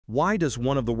Why does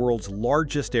one of the world's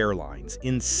largest airlines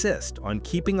insist on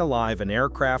keeping alive an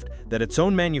aircraft that its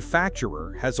own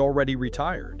manufacturer has already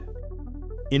retired?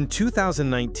 In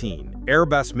 2019,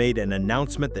 Airbus made an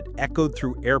announcement that echoed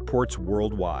through airports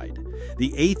worldwide.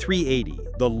 The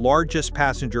A380, the largest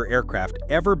passenger aircraft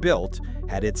ever built,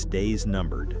 had its days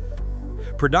numbered.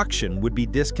 Production would be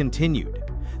discontinued.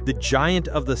 The giant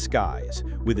of the skies,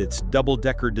 with its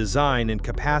double-decker design and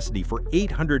capacity for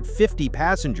 850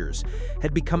 passengers,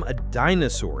 had become a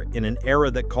dinosaur in an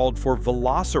era that called for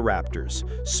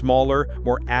velociraptors, smaller,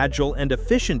 more agile and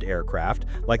efficient aircraft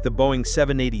like the Boeing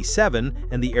 787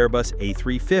 and the Airbus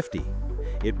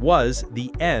A350. It was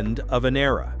the end of an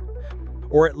era.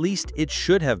 Or at least it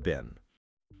should have been.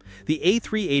 The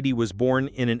A380 was born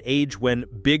in an age when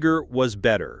bigger was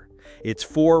better. Its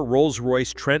 4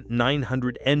 Rolls-Royce Trent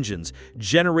 900 engines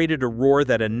generated a roar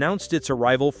that announced its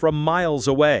arrival from miles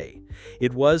away.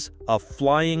 It was a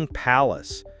flying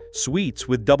palace, suites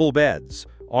with double beds,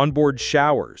 onboard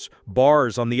showers,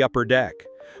 bars on the upper deck.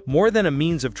 More than a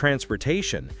means of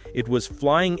transportation, it was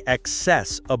flying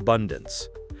excess abundance.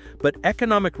 But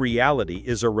economic reality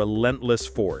is a relentless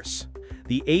force.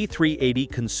 The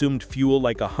A380 consumed fuel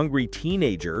like a hungry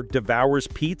teenager devours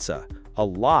pizza. A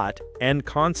lot and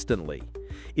constantly.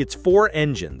 Its 4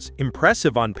 engines,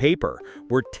 impressive on paper,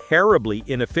 were terribly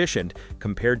inefficient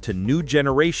compared to new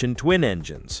generation twin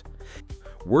engines.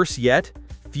 Worse yet,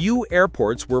 few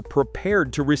airports were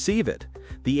prepared to receive it.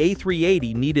 The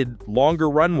A380 needed longer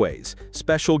runways,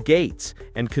 special gates,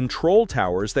 and control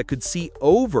towers that could see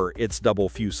over its double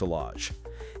fuselage.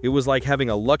 It was like having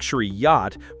a luxury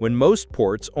yacht when most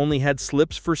ports only had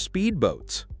slips for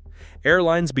speedboats.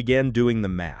 Airlines began doing the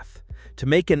math. To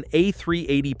make an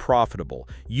A380 profitable,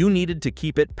 you needed to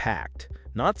keep it packed,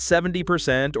 not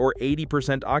 70% or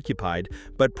 80% occupied,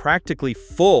 but practically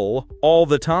full all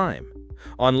the time.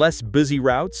 On less busy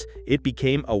routes, it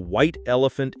became a white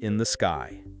elephant in the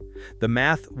sky. The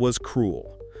math was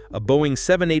cruel. A Boeing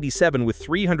 787 with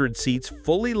 300 seats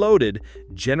fully loaded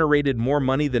generated more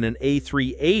money than an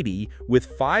A380 with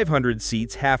 500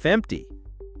 seats half empty.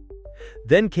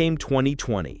 Then came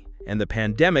 2020, and the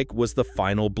pandemic was the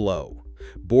final blow.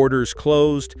 Borders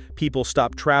closed, people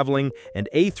stopped traveling, and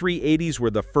A380s were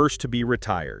the first to be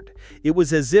retired. It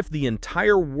was as if the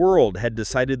entire world had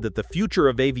decided that the future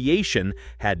of aviation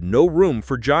had no room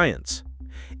for giants.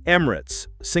 Emirates,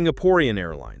 Singaporean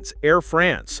Airlines, Air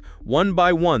France, one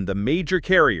by one the major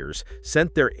carriers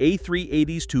sent their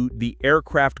A380s to the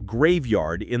aircraft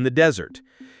graveyard in the desert.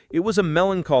 It was a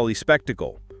melancholy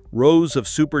spectacle. Rows of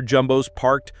super jumbos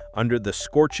parked under the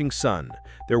scorching sun,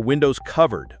 their windows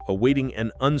covered, awaiting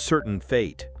an uncertain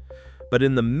fate. But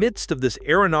in the midst of this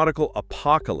aeronautical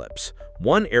apocalypse,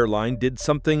 one airline did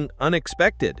something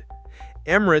unexpected.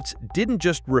 Emirates didn't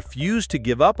just refuse to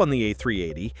give up on the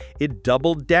A380, it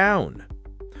doubled down.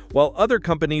 While other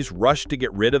companies rushed to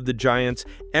get rid of the giants,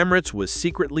 Emirates was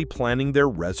secretly planning their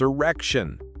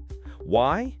resurrection.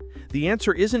 Why? The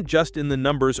answer isn't just in the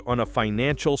numbers on a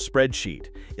financial spreadsheet.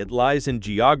 It lies in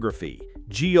geography,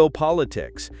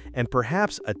 geopolitics, and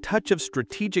perhaps a touch of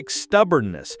strategic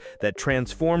stubbornness that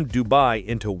transformed Dubai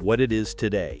into what it is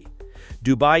today.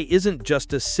 Dubai isn't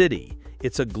just a city,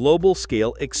 it's a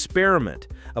global-scale experiment,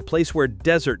 a place where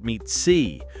desert meets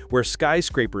sea, where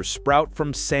skyscrapers sprout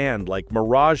from sand like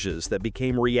mirages that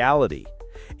became reality.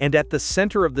 And at the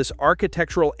center of this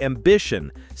architectural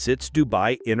ambition sits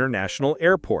Dubai International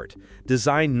Airport,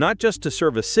 designed not just to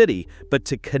serve a city, but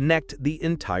to connect the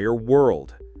entire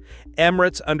world.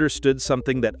 Emirates understood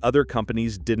something that other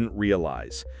companies didn't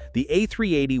realize. The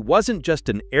A380 wasn't just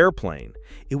an airplane,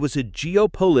 it was a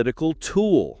geopolitical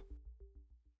tool.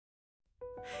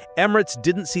 Emirates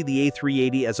didn't see the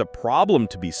A380 as a problem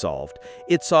to be solved,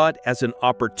 it saw it as an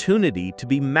opportunity to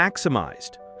be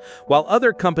maximized. While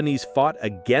other companies fought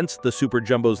against the Super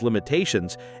Jumbo's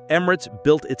limitations, Emirates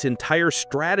built its entire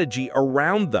strategy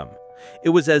around them. It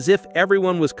was as if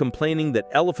everyone was complaining that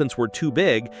elephants were too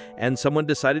big, and someone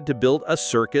decided to build a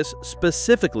circus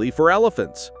specifically for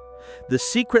elephants. The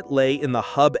secret lay in the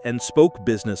hub-and-spoke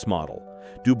business model.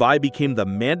 Dubai became the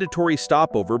mandatory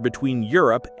stopover between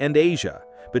Europe and Asia,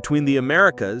 between the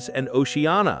Americas and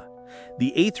Oceania.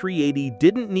 The A380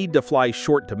 didn't need to fly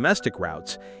short domestic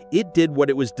routes, it did what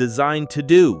it was designed to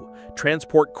do,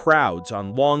 transport crowds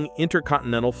on long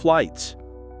intercontinental flights.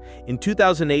 In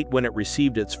 2008, when it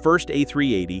received its first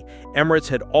A380, Emirates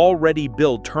had already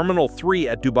built Terminal 3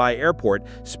 at Dubai Airport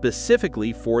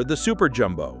specifically for the Super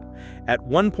Jumbo. At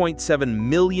 1.7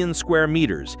 million square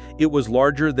meters, it was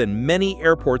larger than many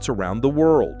airports around the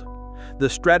world. The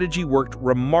strategy worked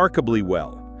remarkably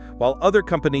well. While other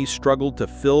companies struggled to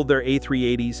fill their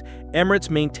A380s,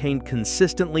 Emirates maintained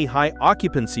consistently high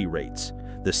occupancy rates.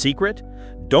 The secret?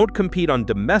 Don't compete on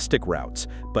domestic routes,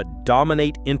 but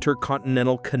dominate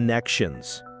intercontinental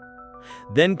connections.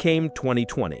 Then came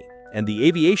 2020, and the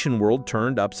aviation world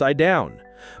turned upside down.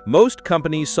 Most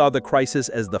companies saw the crisis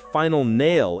as the final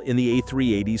nail in the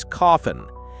A380's coffin.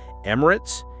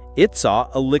 Emirates? It saw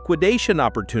a liquidation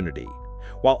opportunity.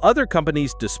 While other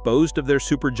companies disposed of their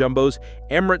super jumbos,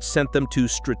 Emirates sent them to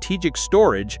strategic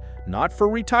storage, not for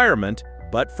retirement,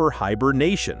 but for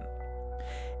hibernation.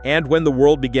 And when the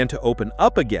world began to open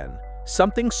up again,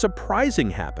 something surprising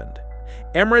happened.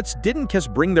 Emirates didn't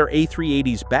just bring their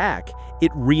A380s back,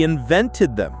 it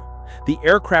reinvented them. The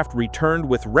aircraft returned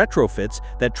with retrofits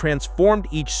that transformed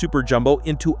each super jumbo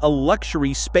into a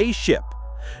luxury spaceship.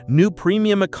 New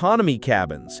premium economy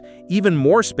cabins, even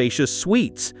more spacious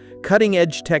suites,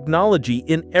 cutting-edge technology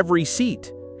in every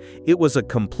seat. It was a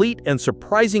complete and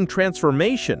surprising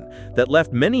transformation that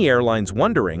left many airlines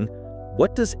wondering,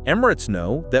 what does Emirates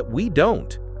know that we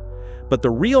don't? But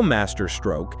the real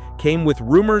masterstroke came with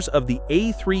rumors of the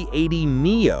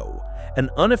A380neo, an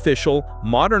unofficial,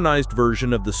 modernized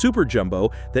version of the super jumbo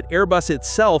that Airbus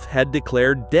itself had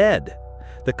declared dead.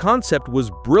 The concept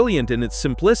was brilliant in its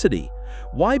simplicity.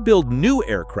 Why build new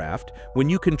aircraft when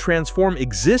you can transform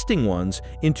existing ones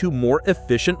into more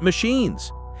efficient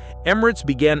machines? Emirates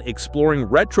began exploring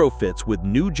retrofits with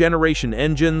new generation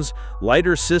engines,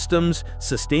 lighter systems,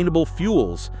 sustainable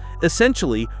fuels,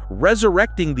 essentially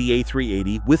resurrecting the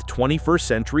A380 with 21st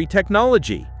century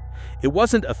technology. It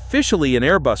wasn't officially an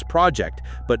Airbus project,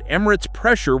 but Emirates'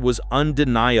 pressure was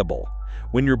undeniable.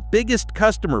 When your biggest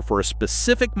customer for a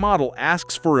specific model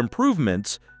asks for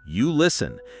improvements, you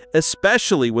listen,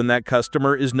 especially when that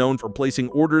customer is known for placing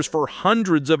orders for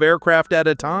hundreds of aircraft at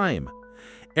a time.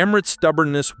 Emirates'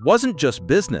 stubbornness wasn't just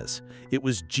business, it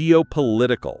was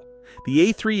geopolitical.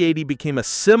 The A380 became a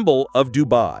symbol of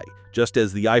Dubai, just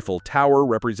as the Eiffel Tower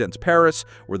represents Paris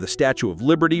or the Statue of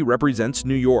Liberty represents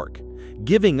New York.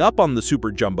 Giving up on the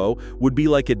super jumbo would be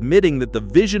like admitting that the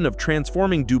vision of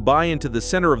transforming Dubai into the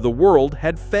center of the world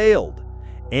had failed.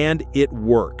 And it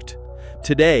worked.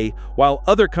 Today, while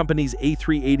other companies'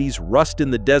 A380s rust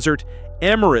in the desert,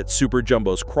 Emirates super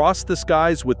jumbos cross the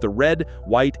skies with the red,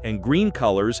 white, and green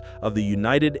colors of the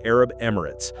United Arab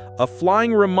Emirates, a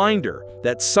flying reminder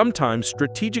that sometimes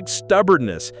strategic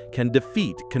stubbornness can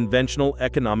defeat conventional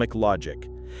economic logic.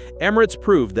 Emirates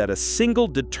proved that a single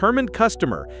determined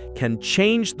customer can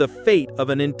change the fate of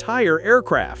an entire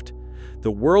aircraft.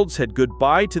 The world said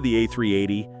goodbye to the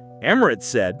A380. Emirates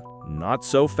said, not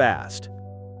so fast.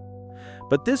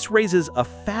 But this raises a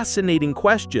fascinating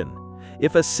question.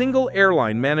 If a single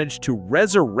airline managed to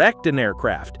resurrect an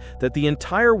aircraft that the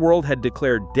entire world had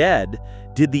declared dead,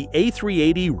 did the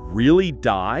A380 really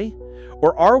die?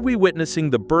 Or are we witnessing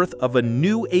the birth of a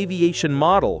new aviation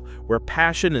model where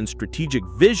passion and strategic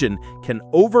vision can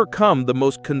overcome the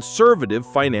most conservative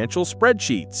financial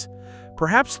spreadsheets?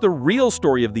 Perhaps the real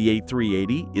story of the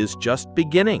A380 is just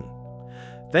beginning.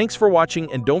 Thanks for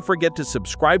watching, and don't forget to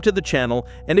subscribe to the channel,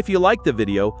 and if you like the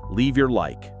video, leave your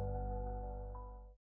like.